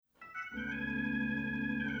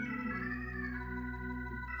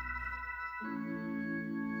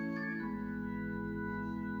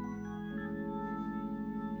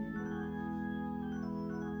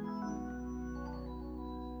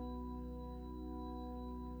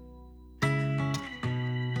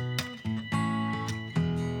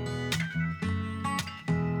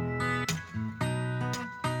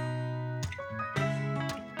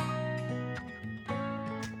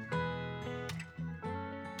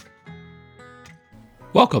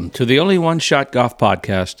Welcome to the Only One Shot Golf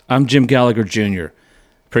Podcast. I'm Jim Gallagher Jr.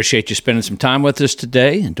 Appreciate you spending some time with us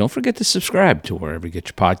today, and don't forget to subscribe to wherever you get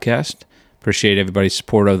your podcast. Appreciate everybody's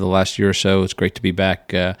support over the last year or so. It's great to be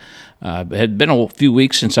back. It had been a few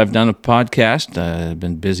weeks since I've done a podcast. I've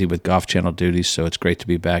been busy with Golf Channel duties, so it's great to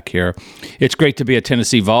be back here. It's great to be a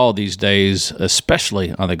Tennessee Vol these days,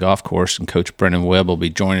 especially on the golf course, and Coach Brennan Webb will be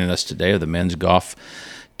joining us today of the men's golf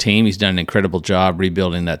team. He's done an incredible job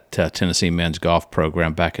rebuilding that Tennessee men's golf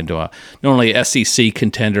program back into not only a SEC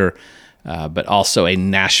contender, but also a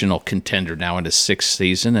national contender now in his sixth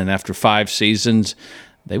season. And after 5 seasons,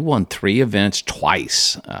 they won 3 events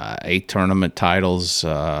twice, 8 tournament titles,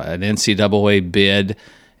 an NCAA bid,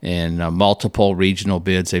 and multiple regional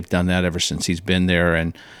bids. They've done that ever since he's been there.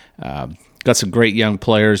 And got some great young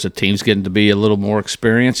players. The team's getting to be a little more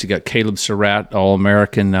experienced. You got Caleb Surratt,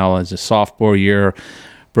 All-American now as a sophomore year.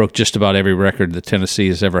 Broke just about every record that Tennessee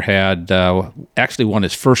has ever had. Actually won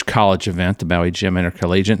his first college event, the Maui Jim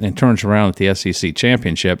Intercollegiate, and turns around at the SEC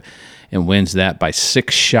Championship and wins that by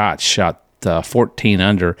 6 shots, shot 14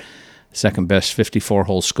 under, second best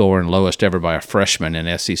 54-hole score and lowest ever by a freshman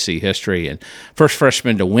in SEC history, and first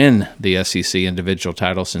freshman to win the SEC individual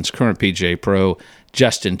title since current PGA Pro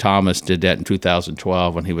Justin Thomas did that in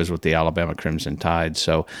 2012 when he was with the Alabama Crimson Tide.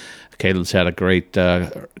 So Caleb's had a great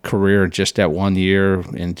career in just that 1 year,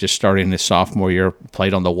 and just starting his sophomore year,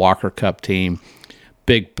 played on the Walker Cup team.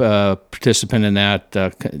 Big participant in that.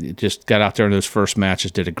 Just got out there in those first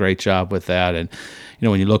matches, did a great job with that. And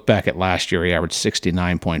when you look back at last year, he averaged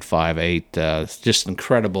 69.58. Just an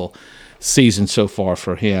incredible season so far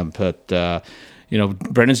for him. But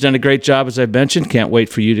Brennan's done a great job, as I mentioned. Can't wait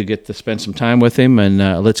for you to get to spend some time with him. And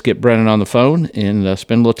let's get Brennan on the phone and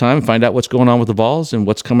spend a little time and find out what's going on with the Vols and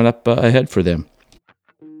what's coming up ahead for them.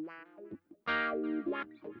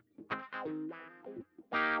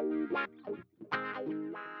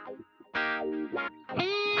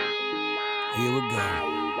 Here we go.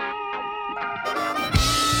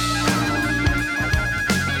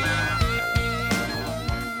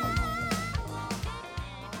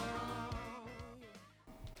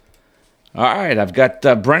 All right, I've got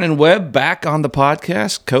Brennan Webb back on the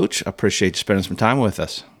podcast. Coach, I appreciate you spending some time with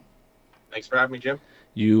us. Thanks for having me, Jim.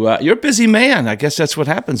 You're a busy man. I guess that's what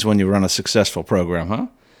happens when you run a successful program, huh?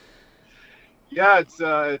 Yeah,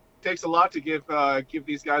 it takes a lot to give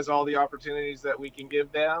these guys all the opportunities that we can give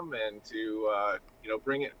them, and to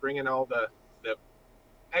bring in all the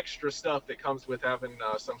extra stuff that comes with having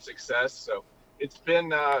some success. So it's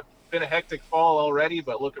been a hectic fall already,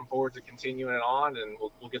 but looking forward to continuing it on, and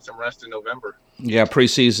we'll get some rest in November. Yeah,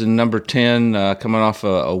 preseason number 10, coming off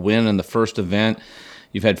a win in the first event.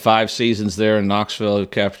 You've had 5 seasons there in Knoxville.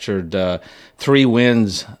 You've captured 3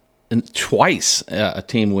 wins and twice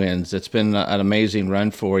team wins. It's been an amazing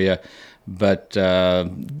run for you, but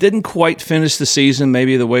didn't quite finish the season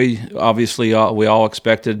maybe the way obviously we all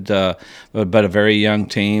expected, but a very young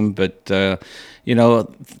team. But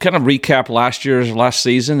kind of recap last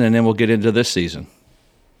season, and then we'll get into this season.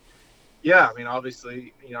 Yeah, I mean,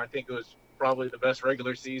 obviously, I think it was probably the best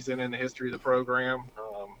regular season in the history of the program.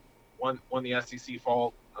 Won the SEC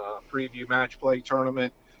Fall Preview Match Play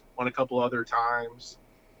Tournament, won a couple other times.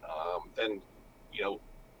 Then,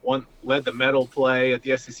 led the medal play at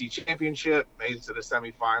the SEC Championship, made it to the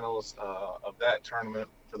semifinals of that tournament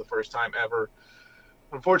for the first time ever.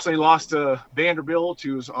 Unfortunately, lost to Vanderbilt,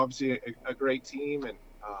 who's obviously a great team, and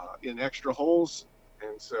in extra holes.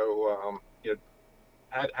 And so,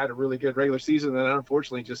 had a really good regular season, and then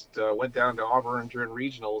unfortunately just went down to Auburn during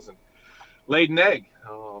regionals and laid an egg.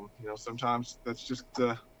 Sometimes that's just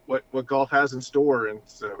what golf has in store. And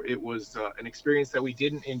so it was an experience that we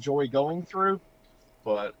didn't enjoy going through,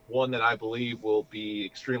 but one that I believe will be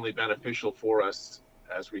extremely beneficial for us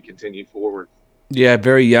as we continue forward. Yeah,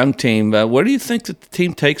 very young team. What do you think that the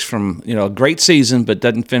team takes from, a great season but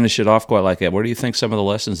doesn't finish it off quite like that? What do you think some of the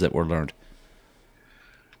lessons that were learned?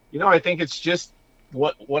 I think it's just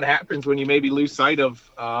what happens when you maybe lose sight of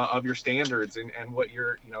your standards and what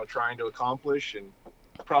you're trying to accomplish. And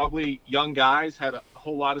probably young guys had a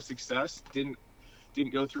whole lot of success, didn't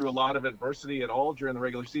go through a lot of adversity at all during the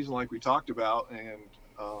regular season like we talked about, and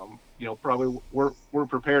probably we're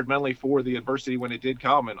prepared mentally for the adversity when it did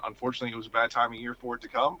come. And unfortunately, it was a bad time of year for it to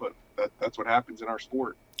come, but that's what happens in our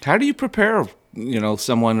sport. How do you prepare,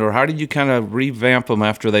 someone, or how do you kind of revamp them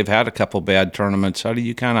after they've had a couple bad tournaments? How do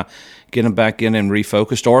you kind of get them back in and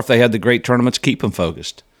refocused, or if they had the great tournaments, keep them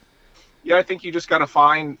focused? Yeah, I think you just got to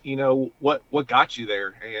find, what got you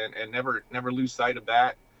there, and never lose sight of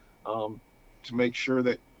that, to make sure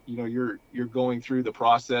that, you're going through the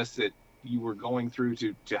process that you were going through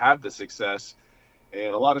to have the success.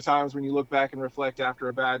 And a lot of times when you look back and reflect after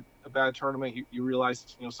a bad tournament, you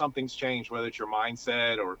realize, something's changed, whether it's your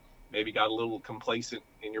mindset or maybe got a little complacent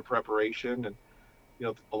in your preparation. And,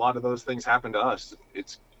 a lot of those things happen to us.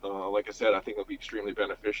 It's like I said, I think it'll be extremely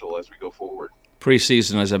beneficial as we go forward.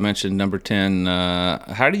 Preseason, as I mentioned, number 10,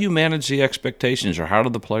 how do you manage the expectations, or how do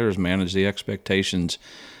the players manage the expectations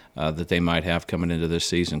that they might have coming into this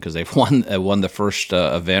season? Because they've won the first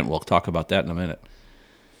event. We'll talk about that in a minute.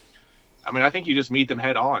 I mean, I think you just meet them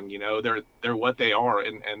head on. They're what they are,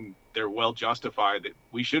 and they're well justified that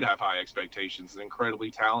we should have high expectations. An incredibly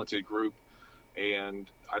talented group, and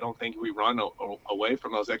I don't think we run away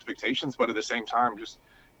from those expectations. But at the same time, just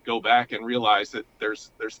go back and realize that there's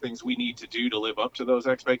things we need to do to live up to those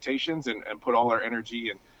expectations, and put all our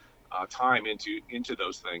energy and time into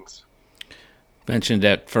those things. Mentioned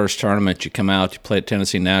that first tournament, you come out, you play at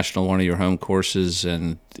Tennessee National, one of your home courses,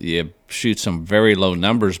 and you shoot some very low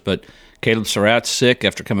numbers, but Caleb Surratt's sick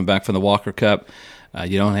after coming back from the Walker Cup.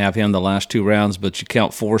 You don't have him the last two rounds, but you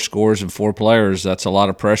count 4 scores and 4 players. That's a lot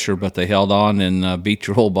of pressure, but they held on and beat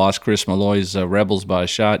your old boss, Chris Malloy's Rebels, by a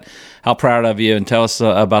shot. How proud of you, and tell us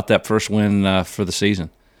about that first win for the season.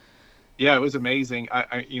 Yeah, it was amazing.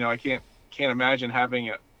 I can't imagine having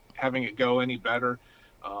it go any better.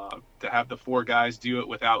 To have the 4 guys do it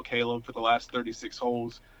without Caleb for the last 36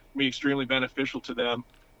 holes be extremely beneficial to them,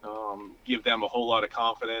 give them a whole lot of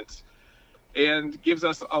confidence, and gives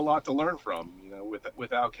us a lot to learn from.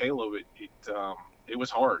 Without Caleb, it was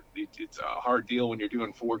hard. It's a hard deal when you're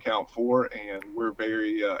doing 4 count 4, and we're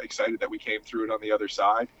very excited that we came through it on the other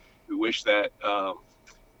side. We wish that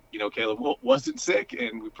Caleb wasn't sick,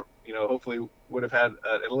 and we hopefully would have had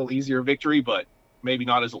a little easier victory, but maybe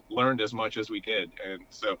not learned as much as we did. And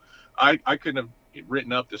so I couldn't have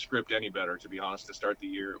written up the script any better, to be honest, to start the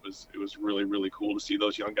year. It was really, really cool to see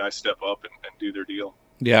those young guys step up and do their deal.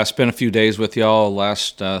 Yeah, I spent a few days with y'all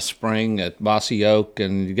last spring at Bossy Oak,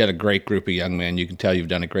 and you got a great group of young men. You can tell you've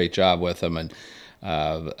done a great job with them, and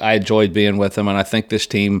I enjoyed being with them, and I think this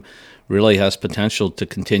team really has potential to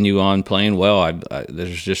continue on playing well.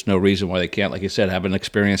 There's just no reason why they can't, like you said, have an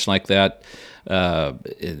experience like that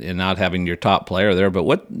and not having your top player there.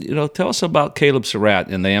 But tell us about Caleb Surratt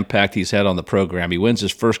and the impact he's had on the program. He wins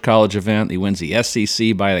his first college event. He wins the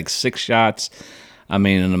SEC by like 6 shots. I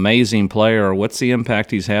mean, an amazing player. What's the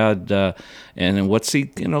impact he's had, and what's he,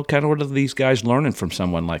 kind of what are these guys learning from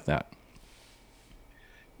someone like that?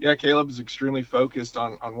 Yeah, Caleb is extremely focused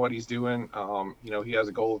on what he's doing. He has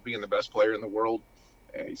a goal of being the best player in the world,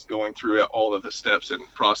 and he's going through all of the steps and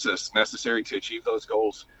process necessary to achieve those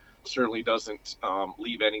goals. Certainly doesn't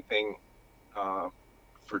leave anything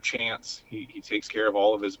for chance. He takes care of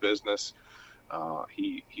all of his business.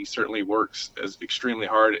 He certainly works extremely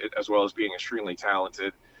hard, as well as being extremely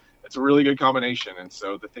talented. It's a really good combination. And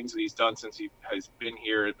so the things that he's done since he has been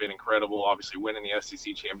here have been incredible. Obviously winning the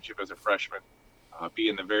SEC championship as a freshman,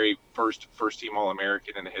 being the very first team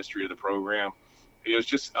All-American in the history of the program. It was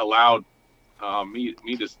just allowed me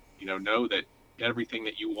to know that everything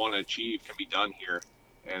that you want to achieve can be done here.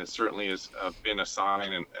 And it certainly has been a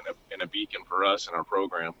sign and a beacon for us in our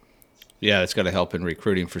program. Yeah, it's got to help in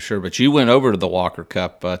recruiting for sure. But you went over to the Walker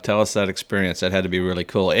Cup. Tell us that experience. That had to be really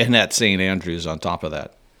cool. And at St. Andrews on top of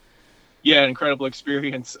that. Yeah, incredible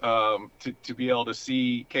experience to be able to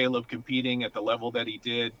see Caleb competing at the level that he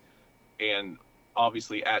did. And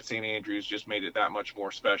obviously at St. Andrews just made it that much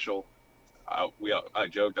more special. I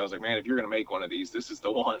joked, I was like, man, if you're going to make one of these, this is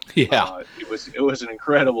the one. Yeah. It was an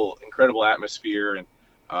incredible atmosphere, and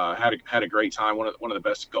had a great time. One of the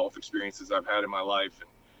best golf experiences I've had in my life. And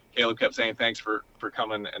Caleb kept saying thanks for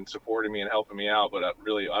coming and supporting me and helping me out, but I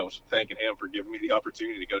was thanking him for giving me the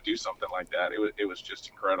opportunity to go do something like that. It was just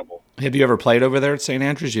incredible. Have you ever played over there at St.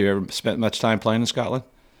 Andrews? You ever spent much time playing in Scotland?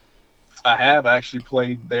 I have actually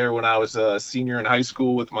played there when I was a senior in high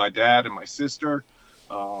school with my dad and my sister,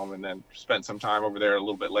 and then spent some time over there a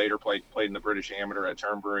little bit later. Played in the British Amateur at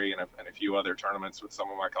Turnberry and a few other tournaments with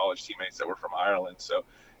some of my college teammates that were from Ireland. So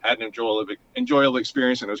had an enjoyable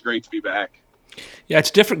experience, and it was great to be back. Yeah,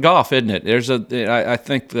 it's different golf, isn't it? I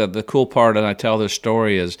think the cool part, and I tell this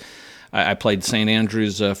story, is I played St.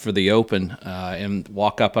 Andrews for the Open and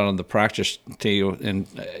walk up on the practice tee and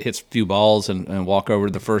hits a few balls and walk over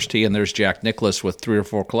to the first tee, and there's Jack Nicklaus with 3 or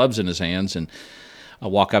 4 clubs in his hands, and I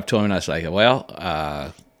walk up to him and I say, well,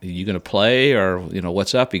 are you going to play, or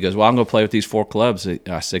what's up? He goes, well, I'm going to play with these 4 clubs.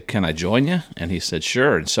 I said, can I join you? And he said,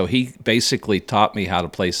 sure. And so he basically taught me how to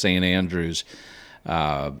play St. Andrews.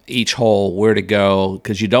 Each hole, where to go,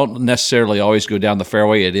 because you don't necessarily always go down the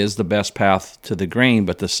fairway. It is the best path to the green,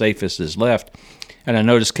 but the safest is left. And I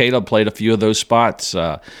noticed Caleb played a few of those spots.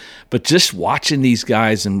 But just watching these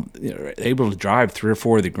guys and able to drive 3 or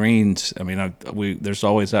 4 of the greens, I mean, there's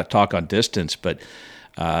always that talk on distance, but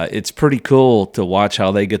it's pretty cool to watch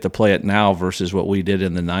how they get to play it now versus what we did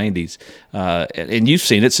in the 90s. And you've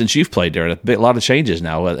seen it since you've played there. A lot of changes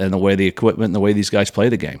now in the way the equipment and the way these guys play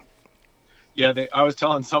the game. Yeah, I was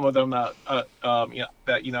telling some of them that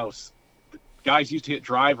guys used to hit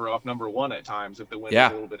driver off number 1 at times if the wind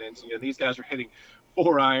was a little bit into you. These guys are hitting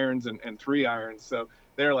 4 irons and 3 irons, so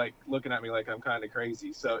they're like looking at me like I'm kind of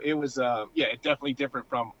crazy. So it was it's definitely different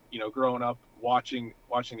from growing up watching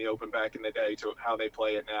the Open back in the day to how they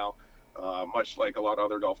play it now, much like a lot of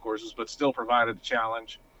other golf courses, but still provided a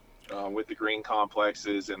challenge with the green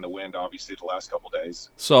complexes and the wind, obviously, the last couple of days.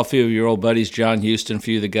 Saw a few of your old buddies, John Houston, a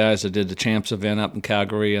few of the guys that did the Champs event up in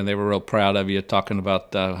Calgary, and they were real proud of you, talking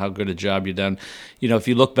about how good a job you done. If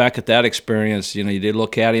you look back at that experience, you did a little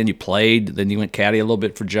caddy and you played, then you went caddy a little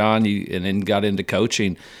bit for John, and then got into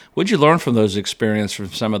coaching. What did you learn from those experiences from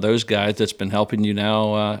some of those guys that's been helping you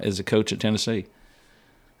now as a coach at Tennessee?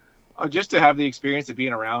 Just to have the experience of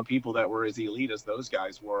being around people that were as elite as those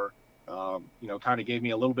guys were, kind of gave me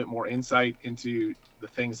a little bit more insight into the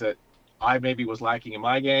things that I maybe was lacking in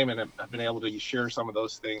my game, and I've been able to share some of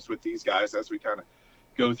those things with these guys as we kind of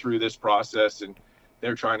go through this process, and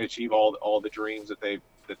they're trying to achieve all the dreams that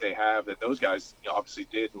they have that those guys obviously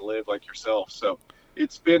did and live like yourself. So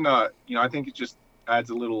it's been I think it just adds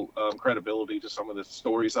a little credibility to some of the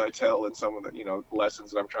stories I tell and some of the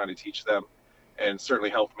lessons that I'm trying to teach them, and certainly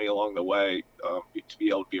helped me along the way to be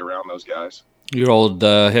able to be around those guys. Your old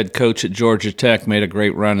head coach at Georgia Tech made a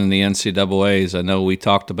great run in the NCAAs. I know we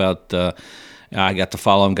talked about I got to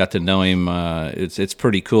follow him, got to know him. It's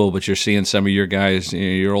pretty cool, but you're seeing some of your guys,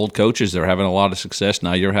 your old coaches, they're having a lot of success.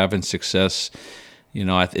 Now you're having success.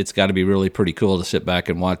 It's got to be really pretty cool to sit back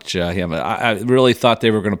and watch him. I really thought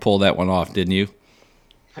they were going to pull that one off, didn't you?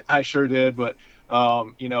 I sure did, but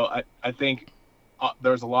I think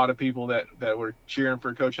there's a lot of people that were cheering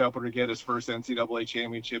for Coach Helper to get his first NCAA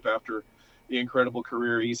championship after the incredible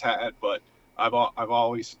career he's had, but I've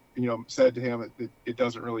always said to him that it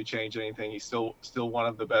doesn't really change anything. He's still one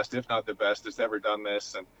of the best, if not the best, that's ever done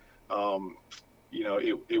this, and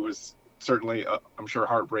it was certainly I'm sure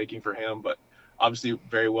heartbreaking for him, but obviously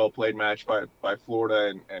very well played match by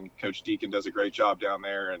Florida, and Coach Deacon does a great job down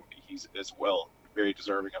there, and he's as well very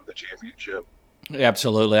deserving of the championship.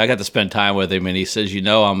 Absolutely. I got to spend time with him, and he says,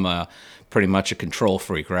 I'm pretty much a control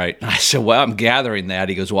freak, right? And I said, well, I'm gathering that.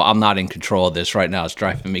 He goes, well, I'm not in control of this right now. It's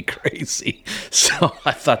driving me crazy. So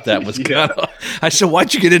I thought that was kind of, I said,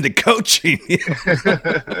 why'd you get into coaching?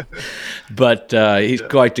 But he's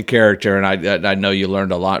quite the character, and I know you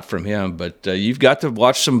learned a lot from him. But you've got to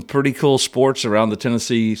watch some pretty cool sports around the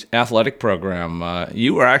Tennessee athletic program.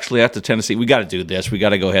 You were actually at the Tennessee. We got to do this. We got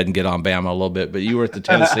to go ahead and get on Bama a little bit. But you were at the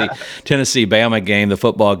Tennessee-Bama game, the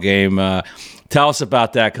football game. Tell us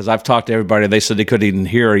about that, because I've talked to everybody. They said they couldn't even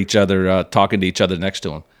hear each other talking to each other next to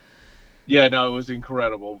them. Yeah, no, it was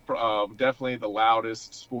incredible. Definitely the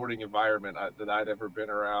loudest sporting environment that I'd ever been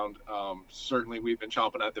around. Certainly, we've been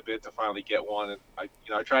chomping at the bit to finally get one. And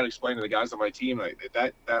I try to explain to the guys on my team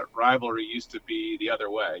that rivalry used to be the other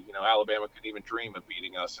way. Alabama couldn't even dream of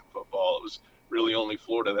beating us in football. It was really only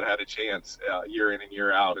Florida that had a chance year in and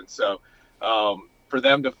year out. And so for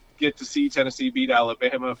them to get to see Tennessee beat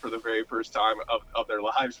Alabama for the very first time of their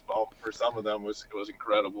lives, for some of them, it was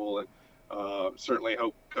incredible. And certainly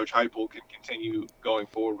hope Coach Heupel can continue going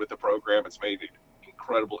forward with the program. It's made an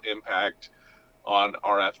incredible impact on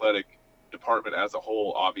our athletic department as a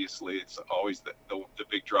whole. Obviously, it's always the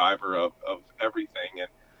big driver of everything, and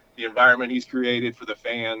the environment he's created for the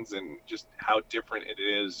fans, and just how different it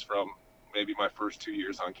is from maybe my first 2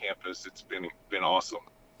 years on campus. It's been awesome.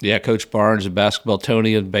 Yeah, Coach Barnes in basketball,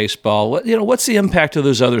 Tony in baseball. What's the impact of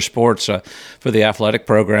those other sports for the athletic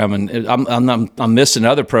program? And I'm missing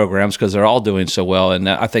other programs because they're all doing so well. And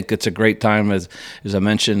I think it's a great time, as I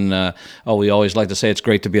mentioned. We always like to say it's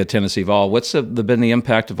great to be at Tennessee Vol. What's been the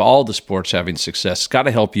impact of all the sports having success? It's got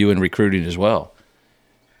to help you in recruiting as well.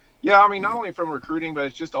 Yeah, I mean, not only from recruiting, but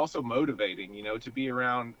it's just also motivating. To be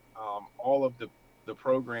around all of the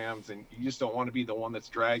programs, and you just don't want to be the one that's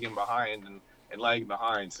dragging behind and lagging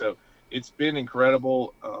behind. So it's been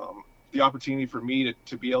incredible. The opportunity for me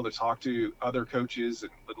to be able to talk to other coaches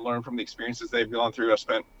and learn from the experiences they've gone through. I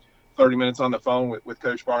spent 30 minutes on the phone with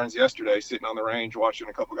Coach Barnes yesterday, sitting on the range, watching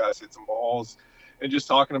a couple guys hit some balls and just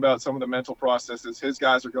talking about some of the mental processes his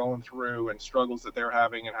guys are going through and struggles that they're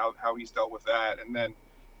having and how he's dealt with that. And then,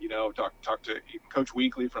 talk to Coach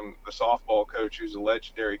Weekly from the softball coach, who's a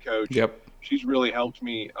legendary coach. Yep. she's really helped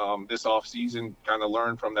me this off season kind of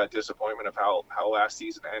learn from that disappointment of how last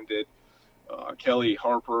season ended. Kelly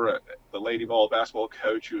Harper, the Lady Vol basketball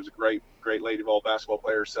coach, who was a great Lady Vol basketball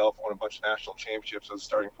player herself, won a bunch of national championships as a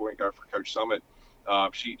starting point guard for Coach Summit.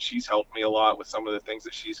 She's helped me a lot with some of the things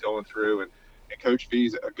that she's going through, and Coach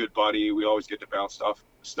V's a good buddy. We always get to bounce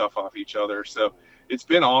stuff off each other. So it's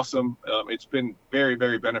been awesome. It's been very,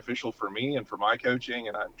 very beneficial for me and for my coaching,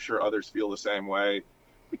 and I'm sure others feel the same way.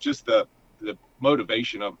 But just the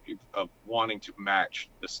motivation of wanting to match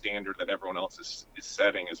the standard that everyone else is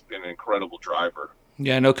setting has been an incredible driver.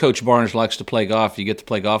 Yeah, I know Coach Barnes likes to play golf. You get to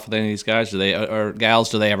play golf with any of these guys? Or gals,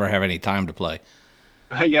 do they ever have any time to play?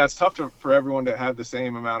 Yeah, it's tough for everyone to have the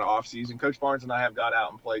same amount of off season. Coach Barnes and I have got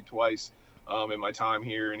out and played twice in my time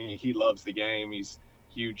here, and he loves the game. He's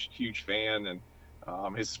huge fan,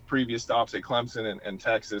 and his previous stops at Clemson and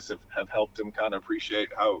Texas have helped him kind of appreciate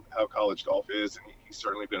how college golf is, and he's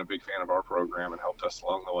certainly been a big fan of our program and helped us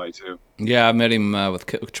along the way too. Yeah, I met him with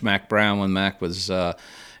Coach Mac Brown when Mac was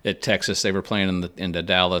at Texas. They were playing in the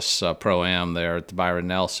Dallas Pro-Am there at the Byron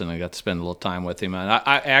Nelson. I got to spend a little time with him. And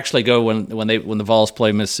I actually go when the Vols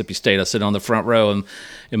play Mississippi State. I sit on the front row, and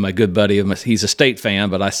my good buddy, he's a State fan,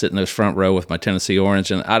 but I sit in those front row with my Tennessee Orange.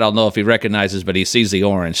 And I don't know if he recognizes, but he sees the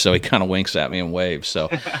orange, so he kind of winks at me and waves. So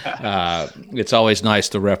it's always nice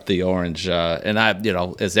to rep the orange. And I,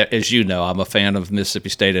 as you know, I'm a fan of Mississippi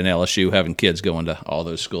State and LSU, having kids going to all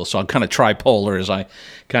those schools. So I'm kind of tripolar as I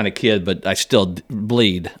kind of kid, but I still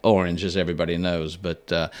bleed orange, as everybody knows.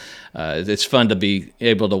 But it's fun to be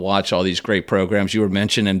able to watch all these great programs. You were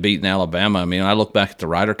mentioning beating Alabama. I mean, I look back at the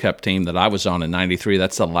Ryder Cup team that I was on in '93.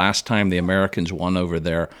 That's the last time the Americans won over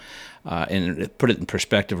there. And put it in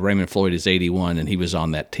perspective, Raymond Floyd is 81, and he was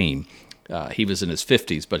on that team. He was in his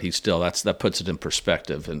 50s, but he's still that puts it in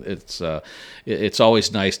perspective, and it's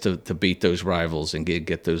always nice to beat those rivals and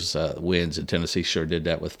get those wins. And Tennessee sure did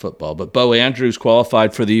that with football. But Bo Andrews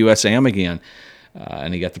qualified for the USAM again,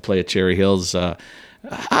 and he got to play at Cherry Hills.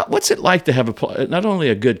 What's it like to have not only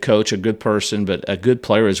a good coach, a good person, but a good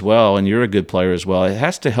player as well? And you're a good player as well. It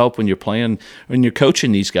has to help when you're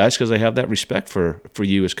coaching these guys, because they have that respect for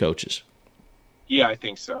you as coaches. Yeah, I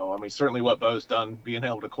think so. I mean, certainly what Bo's done, being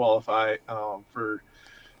able to qualify for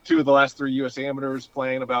 2 of the last 3 U.S. amateurs,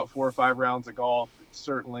 playing about 4 or 5 rounds of golf, it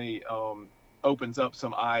certainly opens up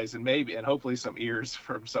some eyes and hopefully some ears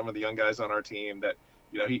from some of the young guys on our team that,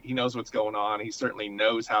 he knows what's going on. He certainly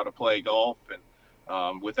knows how to play golf,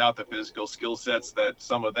 and without the physical skill sets that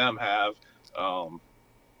some of them have,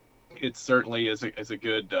 it certainly is a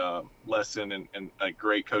good lesson and a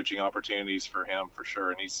great coaching opportunities for him for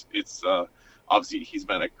sure. And obviously, he's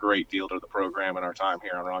been a great deal to the program in our time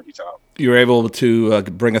here on Rocky Top. You were able to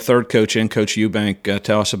bring a third coach in, Coach Eubank.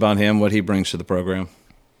 Tell us about him, what he brings to the program.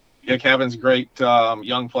 Yeah, Kevin's a great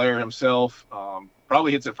young player himself.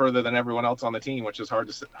 Probably hits it further than everyone else on the team, which is hard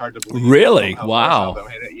to believe. Really? Wow.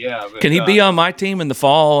 Yeah. But, can he be on my team in the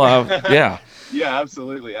fall? Yeah. Yeah,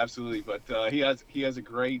 absolutely. But he has a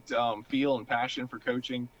great feel and passion for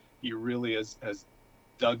coaching. He really has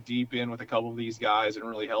dug deep in with a couple of these guys and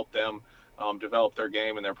really helped them develop their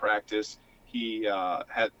game and their practice. He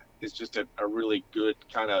is just a really good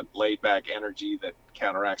kind of laid back energy that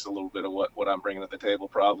counteracts a little bit of what I'm bringing to the table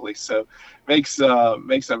probably. So makes a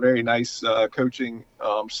very nice coaching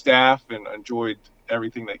staff, and enjoyed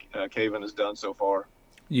everything that Caven has done so far.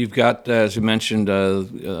 You've got, as you mentioned,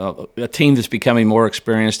 a team that's becoming more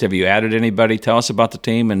experienced. Have you added anybody? Tell us about the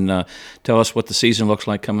team, and tell us what the season looks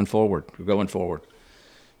like going forward.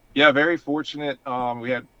 Yeah, very fortunate.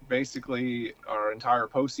 We had basically our entire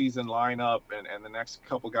postseason lineup and the next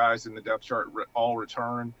couple guys in the depth chart all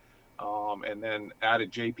return, and then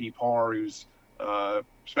added JP Parr, who's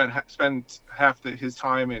spent half his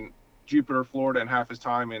time in Jupiter, Florida, and half his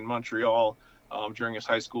time in Montreal during his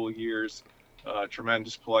high school years.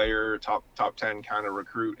 Tremendous player, top 10 kind of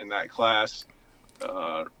recruit in that class.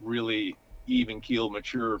 Really even-keeled,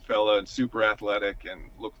 mature fella, and super athletic, and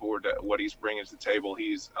look forward to what he's bringing to the table.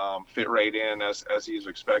 He's fit right in as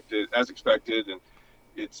expected, and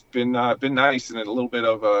it's been nice, and a little bit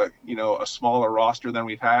of a smaller roster than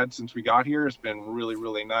we've had since we got here. It's been really,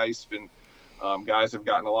 really nice. Guys have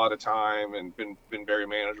gotten a lot of time and been very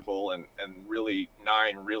manageable, and really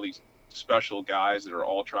 9 really special guys that are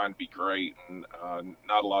all trying to be great, and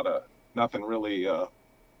nothing really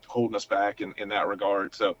holding us back in that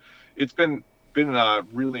regard. So it's been a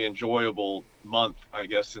really enjoyable month, I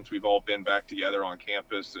guess, since we've all been back together on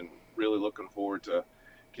campus, and really looking forward to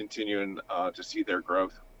continuing to see their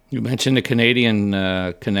growth. You mentioned the Canadian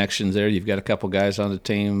connections there. You've got a couple guys on the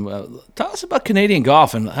team. Tell us about Canadian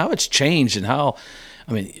golf and how it's changed, and how,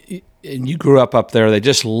 I mean, And you grew up there. They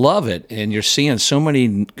just love it, and you're seeing so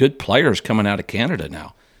many good players coming out of Canada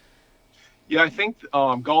now. Yeah, I think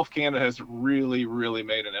Golf Canada has really, really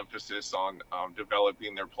made an emphasis on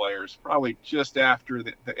developing their players. Probably just after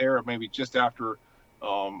the era, maybe just after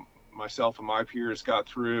myself and my peers got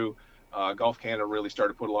through, Golf Canada really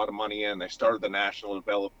started to put a lot of money in. They started the national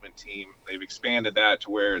development team. They've expanded that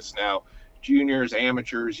to where it's now juniors,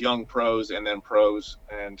 amateurs, young pros, and then pros.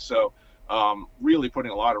 And so really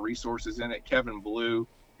putting a lot of resources in it. Kevin Blue,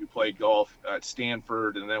 who played golf at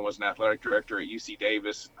Stanford and then was an athletic director at UC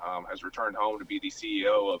Davis, has returned home to be the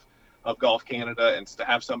CEO of Golf Canada. And to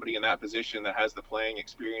have somebody in that position that has the playing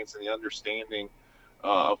experience and the understanding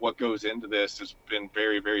of what goes into this has been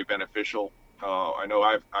very, very beneficial. I know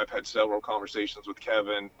I've had several conversations with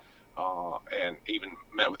Kevin and even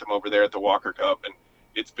met with him over there at the Walker Cup, and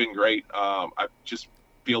it's been great. I just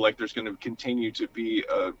feel like there's going to continue to be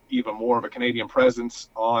even more of a Canadian presence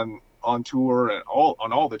on tour and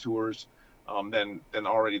on all the tours than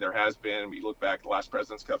already there has been. You look back, the last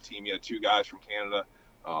President's Cup team, you had 2 guys from Canada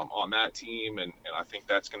on that team, and I think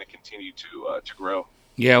that's going to continue to grow.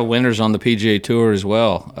 Yeah, winners on the PGA Tour as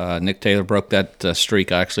well. Nick Taylor broke that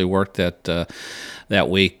streak. I actually worked that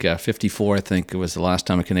week. 54, I think it was the last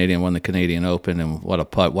time a Canadian won the Canadian Open, and what a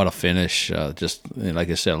putt, what a finish. Just like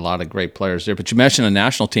I said, a lot of great players there. But you mentioned a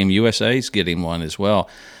national team. USA's getting one as well.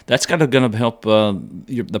 That's going to help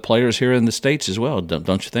the players here in the States as well,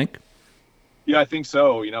 don't you think? Yeah, I think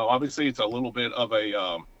so. Obviously it's a little bit of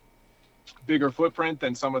a bigger footprint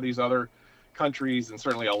than some of these other countries, and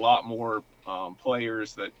certainly a lot more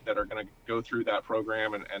players that are going to go through that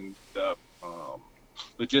program, and the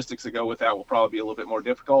logistics that go with that will probably be a little bit more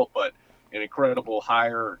difficult, but an incredible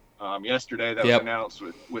hire yesterday that was announced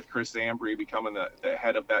with Chris Zambri becoming the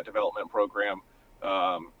head of that development program.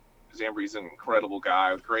 Zambri's an incredible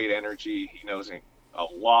guy with great energy. He knows a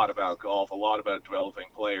lot about golf, a lot about developing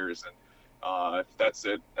players, and that's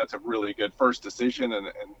a really good first decision and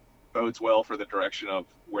bodes well for the direction of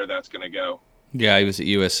where that's going to go. Yeah, he was at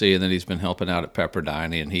USC, and then he's been helping out at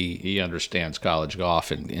Pepperdine, and he understands college golf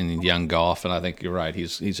and young golf, and I think you're right.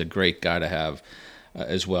 He's a great guy to have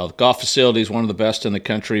as well. The golf facility is one of the best in the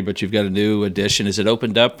country, but you've got a new addition. Is it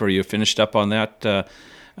opened up, or you finished up on that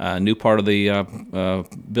new part of the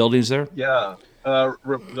buildings there? Yeah,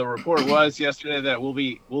 the report was yesterday that we'll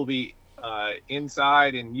be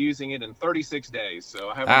inside and using it in 36 days.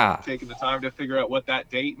 So I haven't taken the time to figure out what that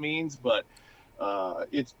date means, but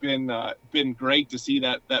it's been great to see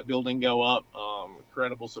that building go up.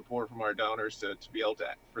 Incredible support from our donors to be able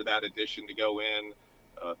for that addition to go in.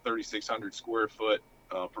 3,600 square foot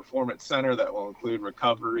performance center that will include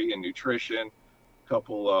recovery and nutrition, a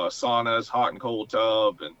couple saunas, hot and cold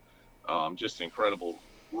tub, and just an incredible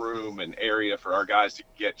room and area for our guys to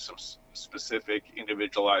get some specific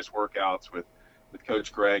individualized workouts with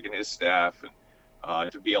Coach Greg and his staff,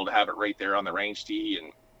 and to be able to have it right there on the range tee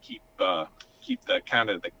and keep the kind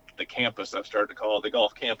of the campus, I've started to call it, the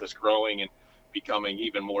golf campus, growing and becoming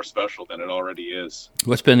even more special than it already is.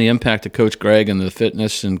 What's been the impact of Coach Greg and the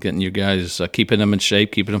fitness and getting you guys, keeping them in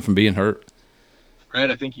shape, keeping them from being hurt? Right,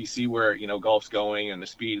 I think you see where golf's going and the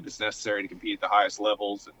speed that's necessary to compete at the highest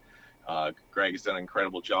levels. And Greg has done an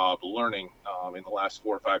incredible job learning in the last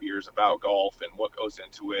 4 or 5 years about golf and what goes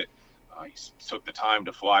into it. He took the time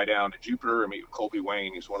to fly down to Jupiter and meet with Colby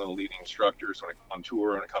Wayne, who's one of the leading instructors on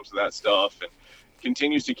tour when it comes to that stuff, and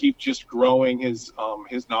continues to keep just growing his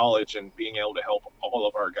knowledge and being able to help all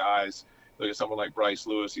of our guys. Look at someone like Bryce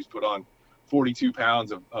Lewis, who's put on 42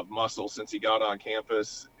 pounds of muscle since he got on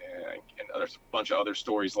campus, and there's a bunch of other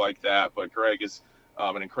stories like that. But Greg is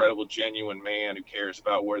an incredible, genuine man who cares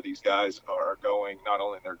about where these guys are going, not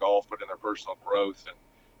only in their golf but in their personal growth. And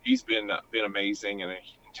he's been amazing and an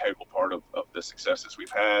integral part of the successes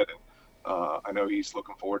we've had. And I know he's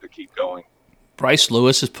looking forward to keep going. Bryce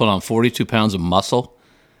Lewis has put on 42 pounds of muscle.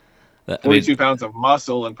 42 pounds of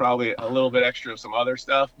muscle and probably a little bit extra of some other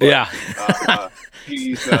stuff. But, yeah.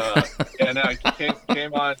 He's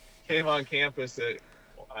came on campus at,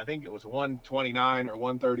 I think it was 129 or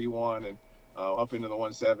 131 and up into the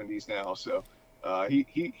 170s now. So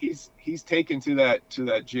he's taken to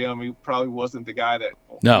that gym. He probably wasn't the guy that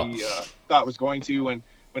he thought was going to when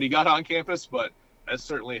he got on campus, but has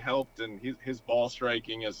certainly helped, and his ball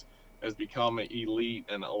striking has become elite,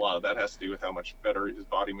 and a lot of that has to do with how much better his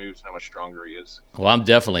body moves and how much stronger he is. Well, I'm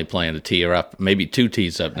definitely planning to tee her up, maybe 2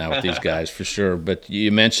 tees up now with these guys for sure. But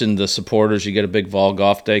you mentioned the supporters. You get a big Vol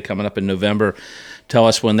Golf Day coming up in November. Tell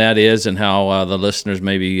us when that is and how the listeners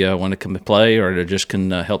maybe want to come play or just can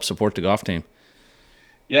help support the golf team.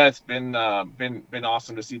 Yeah, it's been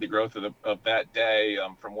awesome to see the growth of that day,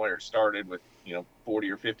 from where it started with 40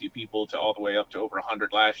 or 50 people to all the way up to over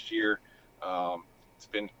 100 last year. It's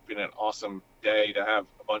been an awesome day to have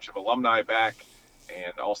a bunch of alumni back,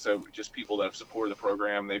 and also just people that have supported the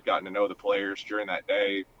program. They've gotten to know the players during that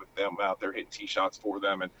day with them out there hitting tee shots for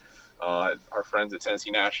them, and our friends at Tennessee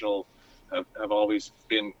National have always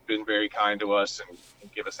been very kind to us and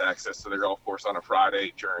give us access to their golf course on a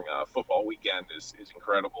Friday during football weekend is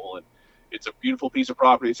incredible. And it's a beautiful piece of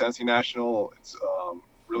property, Tennessee National. It's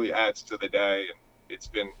really adds to the day, and it's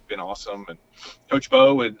been awesome. And Coach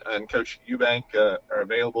Bo and Coach Eubank are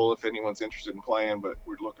available if anyone's interested in playing, but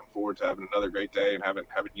we're looking forward to having another great day and having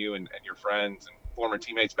you and your friends and former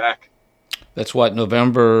teammates back. That's what,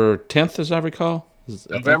 November 10th, as I recall?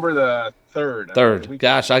 November the 3rd. 3rd.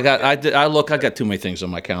 Gosh, I got too many things on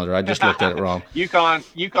my calendar. I just looked at it wrong.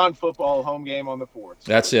 UConn football home game on the 4th.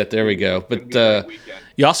 So that's it. There we go. But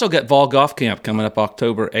you also got Vol Golf Camp coming up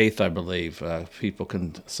October 8th, I believe. People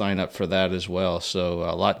can sign up for that as well. So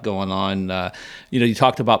a lot going on. You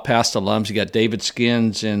talked about past alums. You got David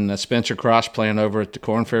Skins and Spencer Cross playing over at the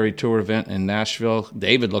Korn Ferry Tour event in Nashville.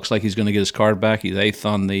 David looks like he's going to get his card back. He's 8th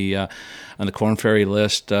on the Korn Ferry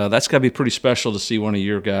list. That's got to be pretty special to see one of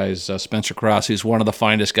your guys, Spencer Cross. He's one of the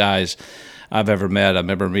finest guys I've ever met. I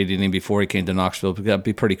remember meeting him before he came to Knoxville. It's got to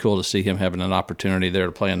be pretty cool to see him having an opportunity there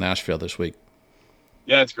to play in Nashville this week.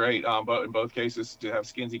 Yeah, it's great. But in both cases, to have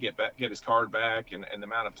Skinsy get his card back and the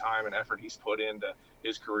amount of time and effort he's put into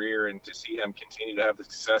his career, and to see him continue to have the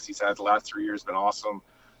success he's had the last 3 years has been awesome.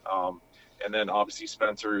 And then obviously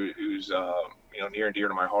Spencer, who's near and dear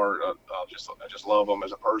to my heart. I just love him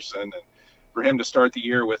as a person, and for him to start the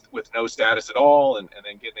year with no status at all, and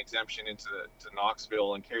then get an exemption into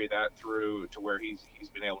Knoxville and carry that through to where he's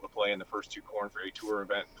been able to play in the first 2 Korn Ferry Tour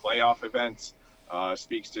playoff events,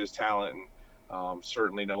 speaks to his talent. And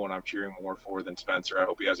certainly no one I'm cheering more for than Spencer. I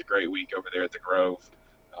hope he has a great week over there at the Grove,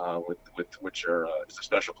 with which is a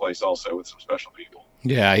special place also with some special people.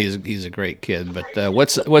 Yeah, he's a great kid. But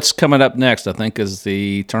what's coming up next, I think, is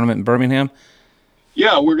the tournament in Birmingham.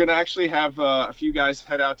 Yeah, we're going to actually have a few guys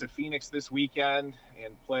head out to Phoenix this weekend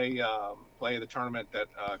and play the tournament that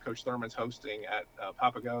Coach Thurman's hosting at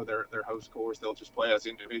Papago, their host course. They'll just play as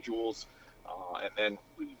individuals, and then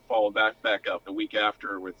we follow back up the week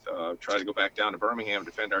after with try to go back down to Birmingham,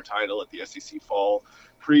 defend our title at the SEC Fall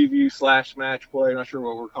Preview / Match Play. I'm not sure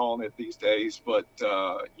what we're calling it these days, but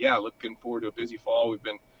yeah, looking forward to a busy fall. We've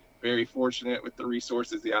been very fortunate with the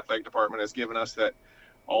resources the athletic department has given us that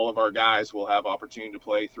all of our guys will have opportunity to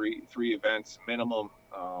play three events minimum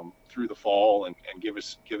through the fall and give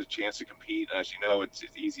a chance to compete. As you know, it's the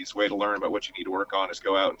easiest way to learn about what you need to work on is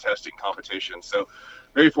go out and test in competition. So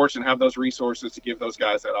very fortunate to have those resources to give those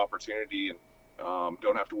guys that opportunity, and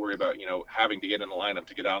don't have to worry about having to get in the lineup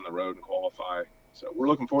to get out on the road and qualify. So we're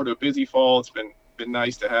looking forward to a busy fall. It's been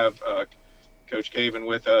nice to have Coach Caven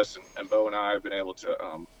with us, and Bo and I have been able to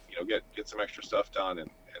get some extra stuff done, and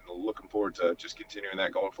looking forward to just continuing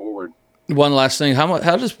that going forward. One last thing, how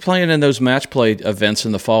does playing in those match play events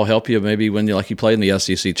in the fall help you? Maybe when you play in the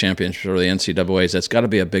SEC Championship or the NCAAs, that's got to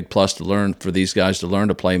be a big plus to learn for these guys to learn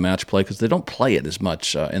to play match play, because they don't play it as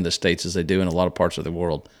much in the States as they do in a lot of parts of the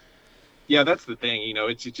world. Yeah, that's the thing.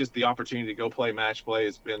 It's just the opportunity to go play match play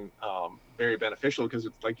has been very beneficial, because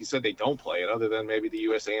like you said, they don't play it other than maybe the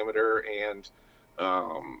U.S. Amateur and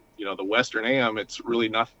the Western Am. It's really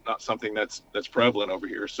not something that's prevalent over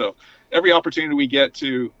here. So every opportunity we get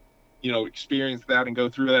to, experience that and go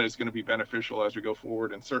through that is going to be beneficial as we go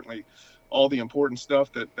forward. And certainly all the important stuff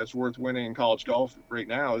that's worth winning in college golf right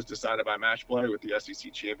now is decided by match play, with the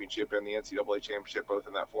SEC Championship and the NCAA Championship both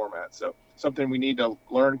in that format. So something we need to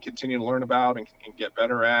continue to learn about and get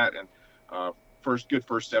better at. And first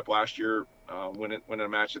step last year, winning a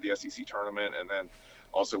match at the SEC tournament, and then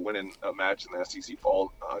also winning a match in the SEC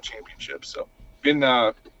Fall Championship. So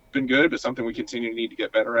been good, but something we continue to need to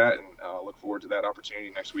get better at, and look forward to that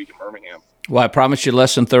opportunity next week in Birmingham. Well, I promise you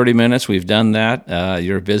less than 30 minutes. We've done that.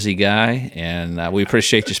 You're a busy guy, and we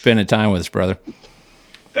appreciate you spending time with us, brother.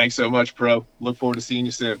 Thanks so much, Pro. Look forward to seeing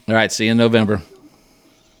you soon. All right, see you in November.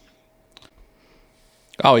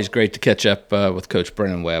 Always great to catch up with Coach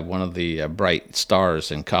Brennan Webb, one of the bright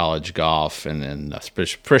stars in college golf, and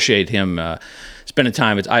appreciate him spending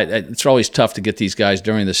time. It's always tough to get these guys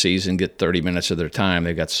during the season, get 30 minutes of their time.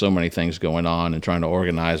 They've got so many things going on and trying to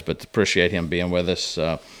organize, but appreciate him being with us.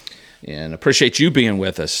 And appreciate you being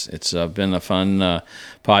with us. It's been a fun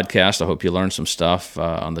podcast. I hope you learned some stuff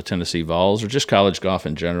on the Tennessee Vols or just college golf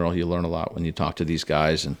in general. You learn a lot when you talk to these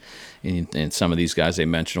guys. And some of these guys they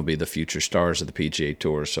mentioned will be the future stars of the PGA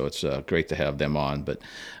Tour, so it's great to have them on. But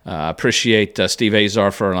appreciate Steve Azar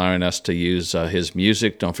for allowing us to use his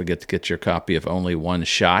music. Don't forget to get your copy of Only One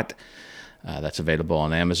Shot. That's available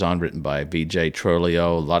on Amazon, written by BJ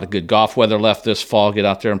Trolio. A lot of good golf weather left this fall. Get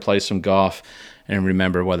out there and play some golf. And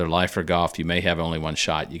remember, whether life or golf, you may have only one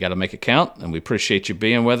shot. You got to make it count, and we appreciate you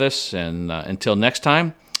being with us. And until next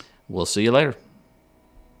time, we'll see you later.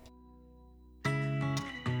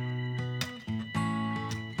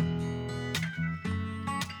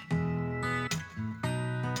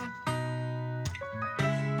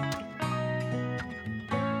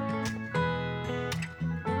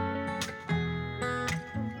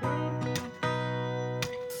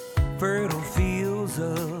 Fertile fields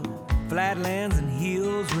of flatlands and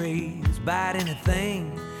hills raised, bite anything,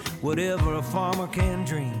 whatever a farmer can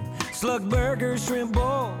dream. Slug burgers, shrimp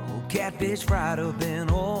boil, catfish fried up in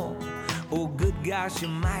oil. Oh, good gosh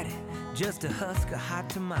almighty, just a husk of hot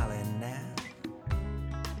tamale now.